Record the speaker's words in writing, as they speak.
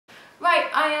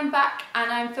I am back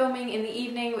and I'm filming in the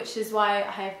evening, which is why I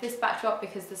have this backdrop,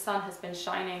 because the sun has been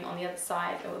shining on the other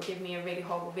side. It will give me a really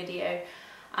horrible video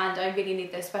and I really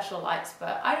need those special lights,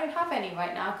 but I don't have any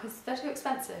right now because they're too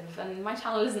expensive and my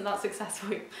channel isn't that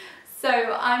successful.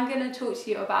 So I'm going to talk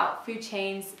to you about food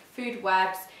chains, food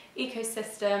webs,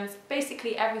 ecosystems,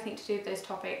 basically everything to do with those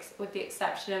topics, with the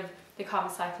exception of the carbon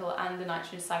cycle and the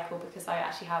nitrogen cycle, because I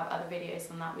actually have other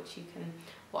videos on that which you can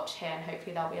watch here, and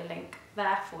hopefully there'll be a link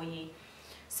there for you.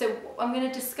 So I'm going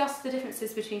to discuss the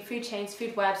differences between food chains,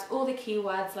 food webs, all the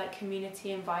keywords like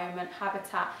community, environment,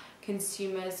 habitat,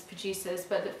 consumers, producers,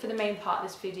 but for the main part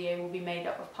this video will be made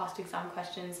up of past exam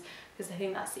questions because I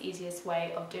think that's the easiest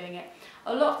way of doing it.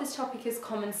 A lot of this topic is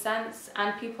common sense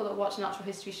and people that watch natural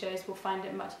history shows will find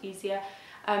it much easier.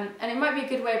 And it might be a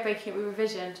good way of breaking it with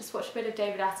revision. Just watch a bit of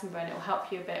David Attenborough and it will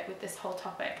help you a bit with this whole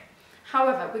topic.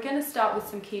 However, we're going to start with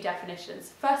some key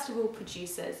definitions. First of all,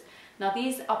 producers. Now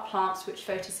these are plants which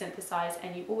photosynthesize,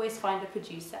 and you always find a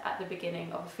producer at the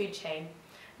beginning of a food chain.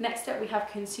 Next up we have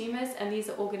consumers, and these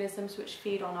are organisms which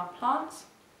feed on our plants.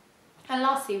 And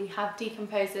lastly we have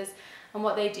decomposers, and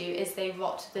what they do is they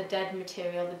rot the dead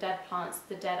material, the dead plants,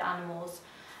 the dead animals,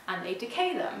 and they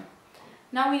decay them.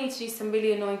 Now we need to do some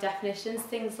really annoying definitions,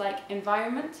 things like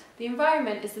environment. The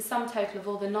environment is the sum total of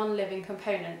all the non-living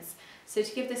components. So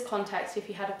to give this context, if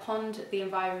you had a pond, the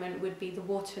environment would be the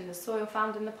water and the soil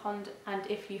found in the pond, and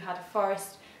if you had a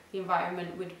forest, the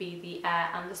environment would be the air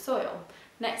and the soil.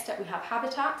 Next up we have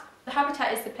habitat. The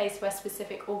habitat is the place where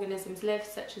specific organisms live,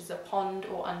 such as a pond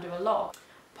or under a log.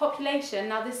 Population,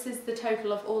 now this is the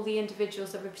total of all the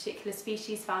individuals of a particular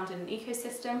species found in an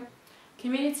ecosystem.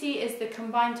 Community is the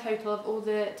combined total of all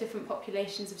the different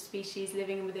populations of species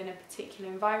living within a particular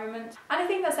environment. And I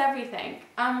think that's everything.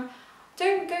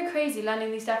 Don't go crazy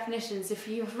learning these definitions if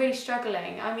you're really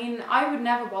struggling. I mean, I would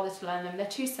never bother to learn them. They're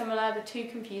too similar, they're too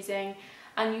confusing,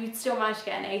 and you'd still manage to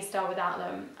get an A star without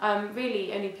them.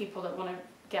 Really, only people that want to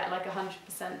get like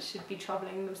 100% should be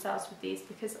troubling themselves with these,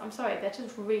 because I'm sorry, they're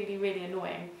just really, really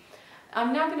annoying.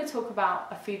 I'm now going to talk about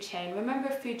a food chain. Remember,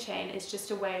 a food chain is just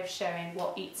a way of showing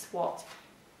what eats what.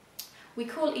 We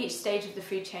call each stage of the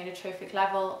food chain a trophic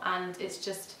level, and it's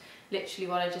just literally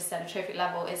what I just said. A trophic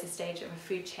level is a stage of a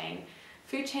food chain.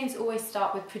 Food chains always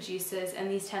start with producers,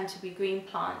 and these tend to be green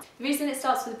plants. The reason it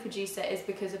starts with a producer is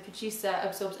because a producer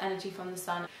absorbs energy from the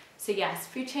sun. So yes,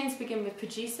 food chains begin with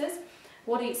producers.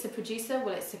 What eats the producer?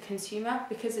 Well, it's the consumer.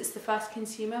 Because it's the first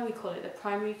consumer, we call it the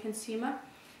primary consumer.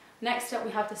 Next up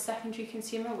we have the secondary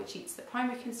consumer, which eats the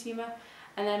primary consumer,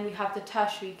 and then we have the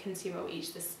tertiary consumer,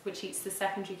 which eats the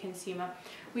secondary consumer.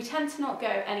 We tend to not go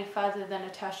any further than a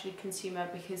tertiary consumer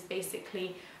because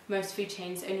basically most food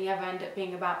chains only ever end up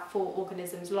being about 4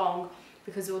 organisms long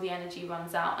because all the energy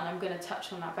runs out, and I'm going to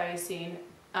touch on that very soon.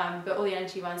 But all the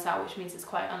energy runs out, which means it's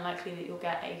quite unlikely that you'll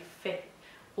get a 5th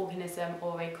organism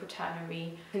or a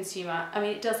quaternary consumer. I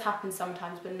mean, it does happen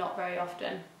sometimes, but not very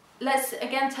often. Let's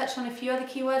again touch on a few other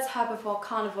keywords: herbivore,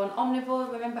 carnivore and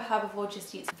omnivore. Remember, herbivore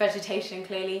just eats vegetation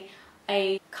clearly.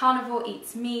 A carnivore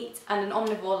eats meat, and an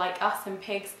omnivore, like us and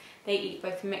pigs, they eat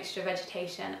both a mixture of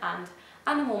vegetation and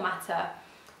animal matter.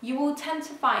 You will tend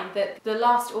to find that the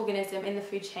last organism in the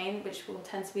food chain, which will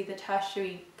tend to be the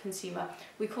tertiary consumer,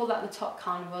 we call that the top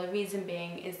carnivore. The reason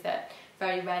being is that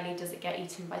very rarely does it get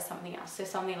eaten by something else. So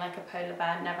something like a polar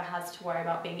bear never has to worry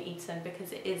about being eaten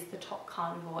because it is the top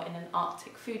carnivore in an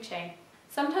Arctic food chain.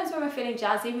 Sometimes when we're feeling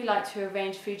jazzy, we like to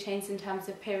arrange food chains in terms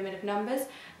of pyramid of numbers,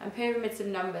 and pyramids of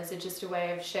numbers are just a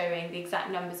way of showing the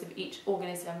exact numbers of each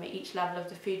organism at each level of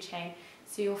the food chain.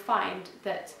 So you'll find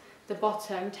that the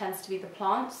bottom tends to be the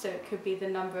plant, so it could be the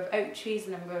number of oak trees,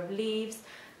 the number of leaves,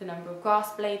 the number of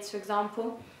grass blades, for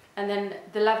example. And then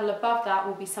the level above that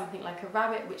will be something like a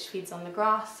rabbit, which feeds on the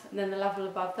grass, and then the level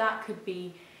above that could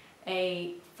be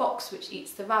a fox, which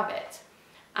eats the rabbit.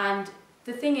 And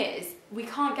the thing is, we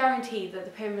can't guarantee that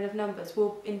the pyramid of numbers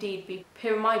will indeed be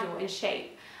pyramidal in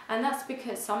shape, and that's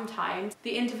because sometimes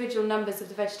the individual numbers of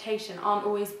the vegetation aren't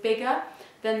always bigger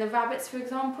than the rabbits, for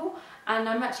example, and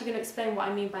I'm actually going to explain what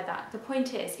I mean by that. The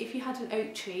point is, if you had an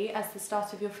oak tree as the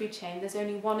start of your food chain, there's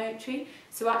only one oak tree,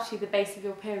 so actually the base of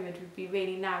your pyramid would be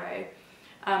really narrow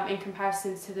in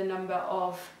comparison to the number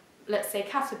of, let's say,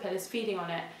 caterpillars feeding on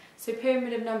it. So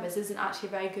pyramid of numbers isn't actually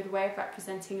a very good way of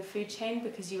representing a food chain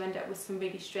because you end up with some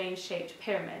really strange shaped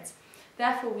pyramids.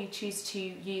 Therefore, we choose to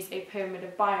use a pyramid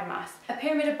of biomass. A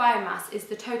pyramid of biomass is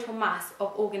the total mass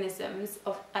of organisms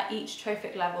at each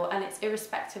trophic level, and it's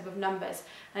irrespective of numbers,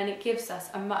 and it gives us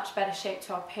a much better shape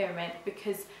to our pyramid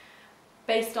because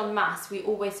based on mass we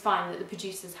always find that the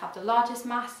producers have the largest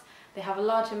mass they have a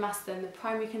larger mass than the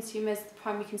primary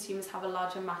consumers have a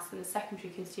larger mass than the secondary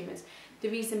consumers. The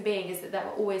reason being is that there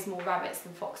are always more rabbits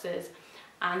than foxes,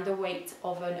 and the weight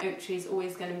of an oak tree is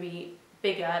always going to be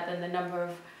bigger than the number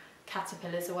of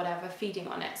caterpillars or whatever feeding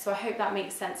on it. So I hope that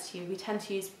makes sense to you. We tend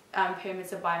to use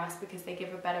pyramids of biomass because they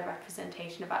give a better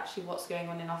representation of actually what's going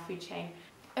on in our food chain.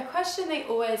 A question they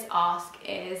always ask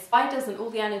is, why doesn't all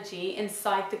the energy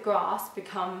inside the grass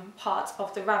become part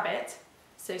of the rabbit?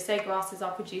 So say grass is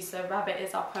our producer, rabbit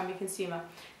is our primary consumer.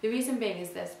 The reason being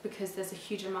is this, because there's a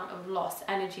huge amount of loss,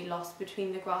 energy loss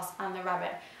between the grass and the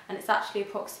rabbit, and it's actually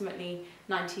approximately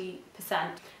 90%.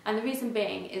 And the reason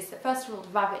being is that first of all, the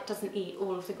rabbit doesn't eat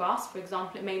all of the grass. For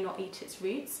example, it may not eat its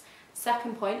roots.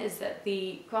 Second point is that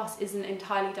the grass isn't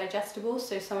entirely digestible,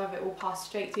 so some of it will pass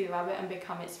straight through the rabbit and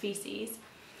become its feces.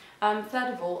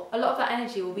 Third of all, a lot of that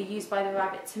energy will be used by the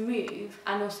rabbit to move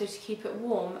and also to keep it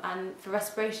warm and for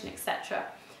respiration, etc.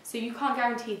 So you can't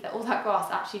guarantee that all that grass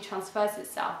actually transfers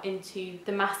itself into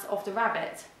the mass of the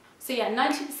rabbit. So yeah,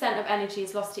 90% of energy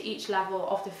is lost to each level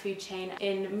of the food chain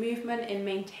in movement, in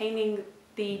maintaining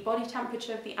the body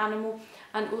temperature of the animal,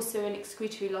 and also in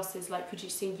excretory losses like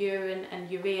producing urine and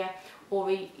urea, or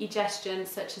egestion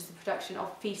such as the production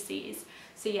of feces.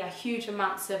 So yeah, huge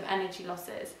amounts of energy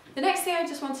losses. The next thing I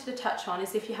just wanted to touch on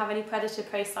is if you have any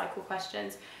predator-prey cycle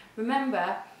questions.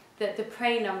 Remember that the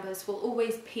prey numbers will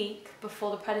always peak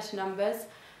before the predator numbers,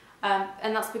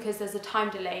 and that's because there's a time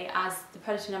delay, as the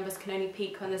predator numbers can only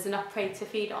peak when there's enough prey to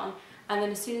feed on, and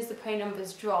then as soon as the prey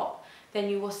numbers drop, then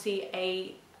you will see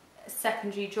a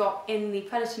secondary drop in the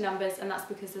predator numbers, and that's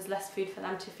because there's less food for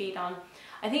them to feed on.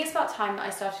 I think it's about time that I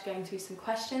started going through some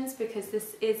questions, because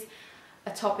this is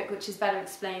a topic which is better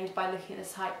explained by looking at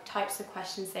the types of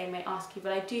questions they may ask you.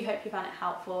 But I do hope you found it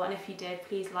helpful, and if you did,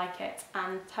 please like it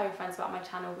and tell your friends about my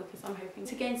channel, because I'm hoping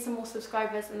to gain some more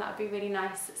subscribers, and that would be really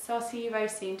nice. So I'll see you very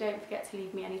soon. Don't forget to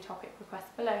leave me any topic requests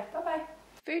below. Bye bye.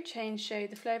 Food chains show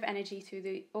the flow of energy through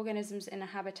the organisms in a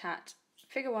habitat.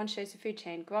 Figure 1 shows the food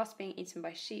chain, grass being eaten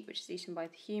by sheep, which is eaten by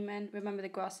the human. Remember, the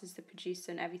grass is the producer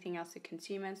and everything else are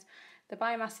consumers. The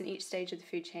biomass in each stage of the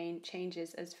food chain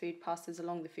changes as food passes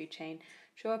along the food chain.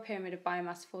 Draw a pyramid of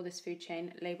biomass for this food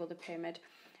chain, label the pyramid.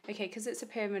 Okay, because it's a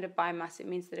pyramid of biomass, it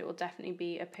means that it will definitely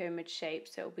be a pyramid shape,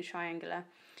 so it will be triangular.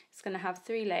 It's going to have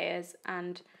 3 layers,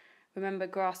 and remember,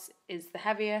 grass is the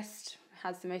heaviest,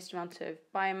 has the most amount of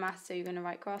biomass, so you're going to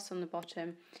write grass on the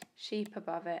bottom, sheep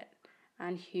above it,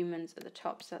 and humans at the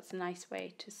top, so that's a nice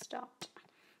way to start.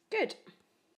 Good.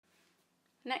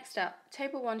 Next up,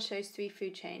 table 1 shows 3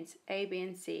 food chains, A, B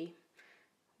and C.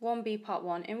 1b part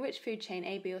 1, in which food chain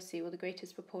A, B or C will the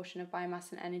greatest proportion of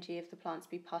biomass and energy of the plants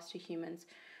be passed to humans?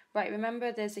 Right,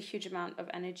 remember there's a huge amount of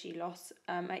energy loss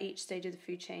at each stage of the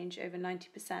food chain, over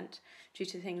 90%, due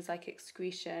to things like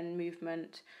excretion,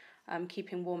 movement,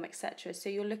 keeping warm, etc. So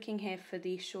you're looking here for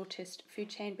the shortest food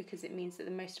chain, because it means that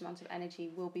the most amount of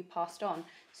energy will be passed on.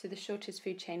 So the shortest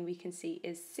food chain we can see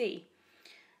is C.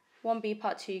 1b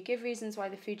part 2, give reasons why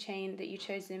the food chain that you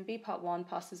chose in B part 1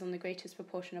 passes on the greatest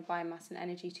proportion of biomass and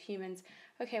energy to humans.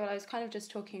 Okay, well I was kind of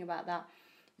just talking about that.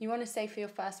 You want to say for your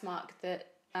first mark that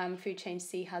food chain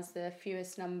C has the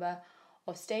fewest number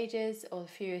of stages or the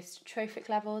fewest trophic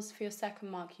levels. For your second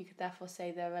mark, you could therefore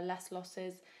say there are less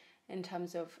losses in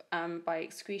terms of by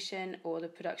excretion or the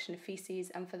production of feces,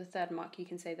 and for the third mark you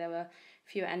can say there were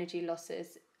fewer energy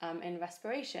losses in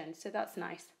respiration, so that's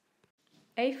nice.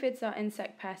 Aphids are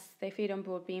insect pests. They feed on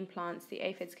broad bean plants. The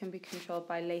aphids can be controlled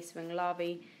by lacewing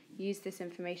larvae. Use this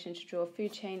information to draw a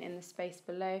food chain in the space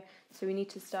below. So we need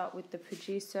to start with the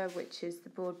producer, which is the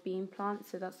broad bean plant,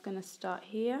 so that's going to start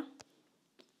here.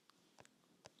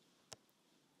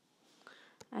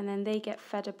 And then they get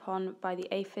fed upon by the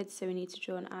aphids, so we need to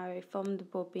draw an arrow from the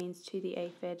broad beans to the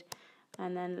aphid.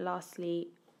 And then lastly,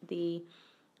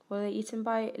 they're eaten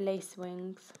by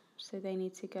lacewings, so they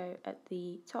need to go at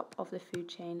the top of the food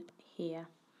chain here.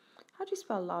 How do you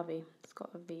spell larvae? It's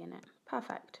got a V in it.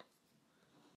 Perfect.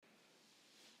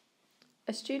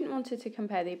 A student wanted to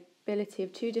compare the ability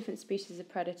of 2 different species of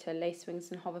predator,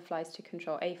 lacewings and hoverflies, to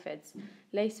control aphids.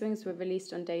 Lacewings were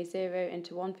released on day 0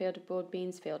 into one field of broad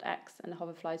beans, field X, and the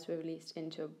hoverflies were released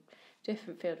into a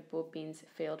different field of broad beans,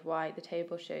 field Y. The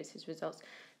table shows his results.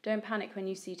 Don't panic when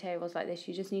you see tables like this.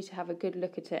 You just need to have a good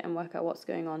look at it and work out what's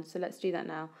going on. So let's do that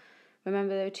now.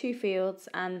 Remember, there are 2 fields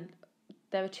and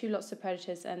there are 2 lots of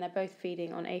predators, and they're both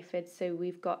feeding on aphids. So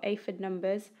we've got aphid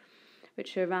numbers,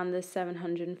 which are around the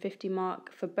 750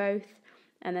 mark for both,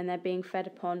 and then they're being fed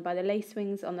upon by the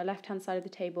lacewings on the left-hand side of the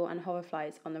table and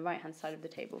hoverflies on the right-hand side of the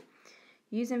table.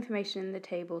 Use information in the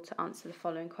table to answer the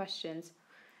following questions.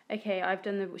 Okay, I've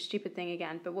done the stupid thing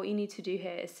again, but what you need to do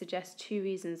here is suggest 2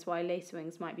 reasons why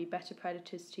lacewings might be better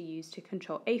predators to use to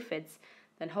control aphids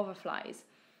than hoverflies.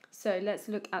 So let's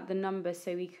look at the numbers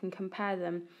so we can compare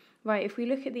them. Right, if we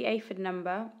look at the aphid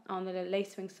number on the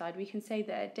lacewing side, we can say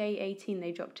that at day 18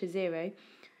 they drop to 0,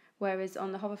 whereas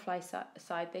on the hoverfly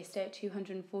side they stay at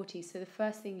 240. So the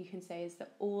first thing you can say is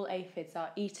that all aphids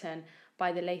are eaten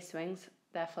by the lacewings,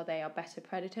 therefore they are better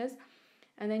predators.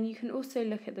 And then you can also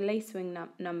look at the lacewing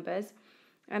numbers,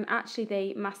 and actually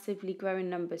they massively grow in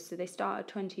numbers. So they start at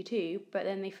 22, but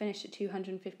then they finish at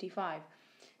 255.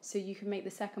 So you can make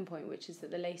the second point, which is that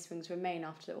the lacewings remain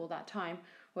after all that time,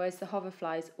 whereas the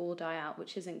hoverflies all die out,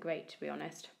 which isn't great, to be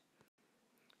honest.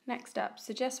 Next up,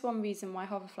 suggest 1 reason why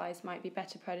hoverflies might be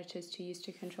better predators to use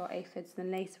to control aphids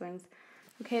than lacewings.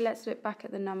 Okay, let's look back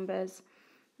at the numbers.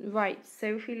 Right,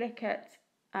 so if we look at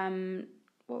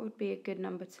what would be a good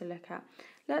number to look at?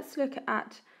 Let's look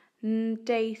at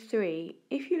day 3.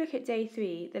 If you look at day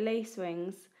 3, the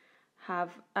lacewings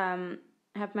have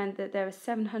meant that there are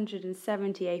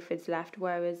 770 aphids left,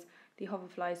 whereas the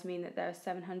hoverflies mean that there are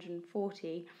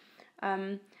 740.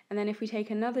 And then if we take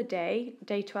another day,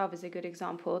 day 12 is a good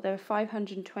example, there are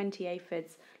 520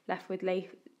 aphids left with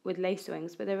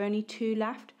lacewings, but there are only 2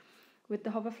 left with the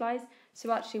hoverflies. So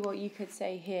actually what you could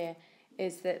say here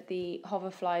is that the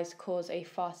hoverflies cause a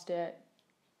faster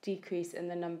decrease in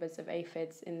the numbers of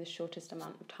aphids in the shortest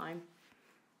amount of time.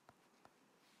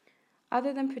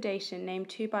 Other than predation, name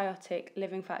 2 biotic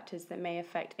living factors that may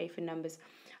affect aphid numbers.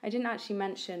 I didn't actually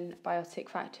mention biotic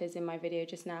factors in my video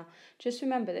just now. Just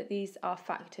remember that these are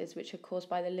factors which are caused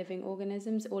by the living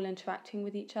organisms all interacting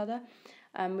with each other,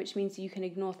 which means you can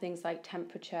ignore things like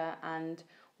temperature and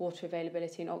water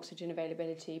availability and oxygen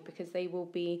availability because they will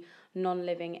be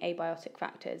non-living abiotic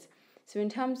factors. So in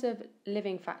terms of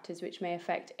living factors which may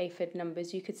affect aphid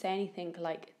numbers, you could say anything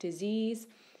like disease,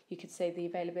 you could say the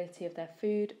availability of their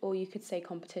food, or you could say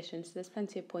competition. So there's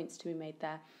plenty of points to be made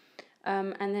there.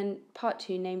 And then part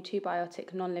 2, name 2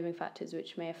 biotic non-living factors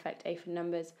which may affect aphid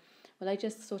numbers. Well, I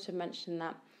just sort of mentioned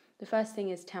that. The first thing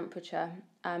is temperature.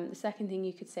 The second thing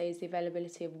you could say is the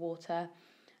availability of water.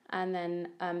 And then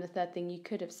the third thing you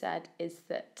could have said is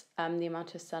that the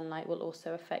amount of sunlight will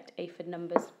also affect aphid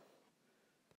numbers.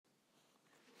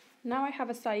 Now I have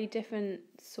a slightly different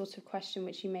sort of question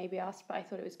which you may be asked, but I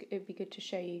thought it would be good to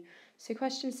show you. So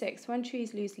question 6, when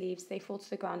trees lose leaves, they fall to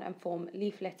the ground and form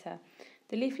leaf litter.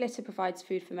 The leaf litter provides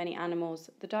food for many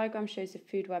animals. The diagram shows a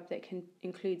food web that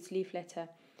includes leaf litter.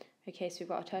 Okay, so we've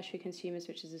got our tertiary consumers,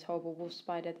 which is this horrible wolf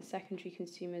spider, the secondary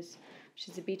consumers, which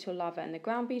is the beetle larva and the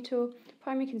ground beetle,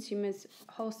 primary consumers,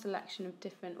 a whole selection of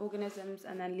different organisms,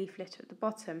 and then leaf litter at the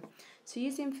bottom. So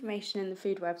use the information in the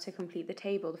food web to complete the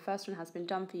table. The first one has been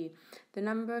done for you. The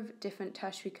number of different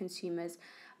tertiary consumers.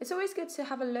 It's always good to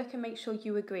have a look and make sure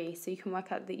you agree so you can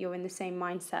work out that you're in the same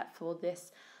mindset for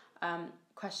this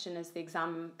question as the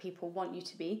exam people want you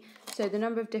to be. So the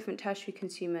number of different tertiary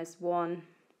consumers, 1.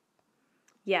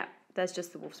 Yeah, there's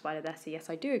just the wolf spider there, so yes,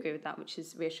 I do agree with that, which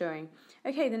is reassuring.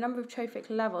 Okay, the number of trophic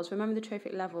levels. Remember the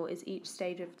trophic level is each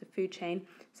stage of the food chain.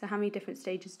 So how many different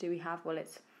stages do we have? Well,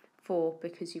 it's 4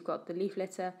 because you've got the leaf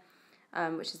litter,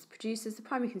 which is the producers, the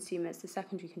primary consumers, the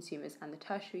secondary consumers, and the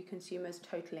tertiary consumers,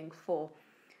 totaling 4.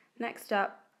 Next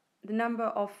up, the number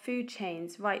of food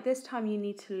chains. Right, this time you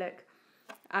need to look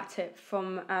at it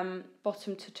from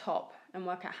bottom to top and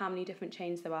work out how many different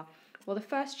chains there are. Well, the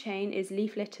first chain is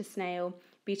leaf litter, snail,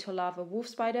 beetle larva, wolf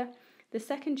spider. The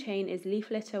second chain is leaf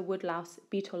litter, woodlouse,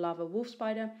 beetle larva, wolf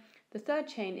spider. The third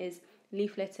chain is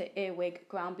leaf litter, earwig,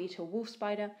 ground beetle, wolf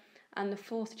spider. And the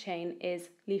fourth chain is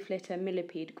leaf litter,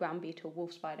 millipede, ground beetle,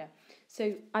 wolf spider.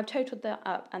 So I've totaled that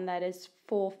up, and that is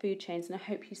 4 food chains, and I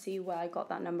hope you see where I got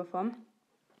that number from.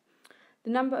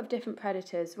 The number of different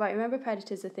predators. Right, remember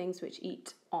predators are things which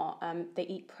eat, they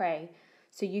eat prey.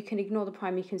 So you can ignore the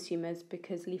primary consumers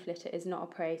because leaf litter is not a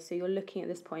prey. So you're looking at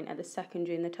this point at the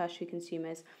secondary and the tertiary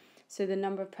consumers. So the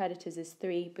number of predators is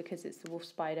 3 because it's the wolf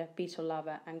spider, beetle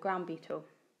larva, and ground beetle.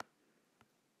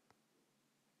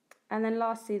 And then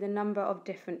lastly, the number of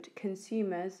different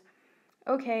consumers.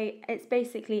 Okay, it's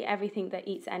basically everything that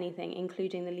eats anything,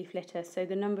 including the leaf litter. So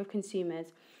the number of consumers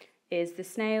is the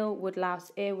snail,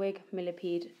 woodlouse, earwig,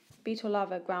 millipede, beetle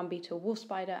larva, ground beetle, wolf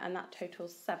spider, and that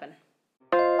totals 7.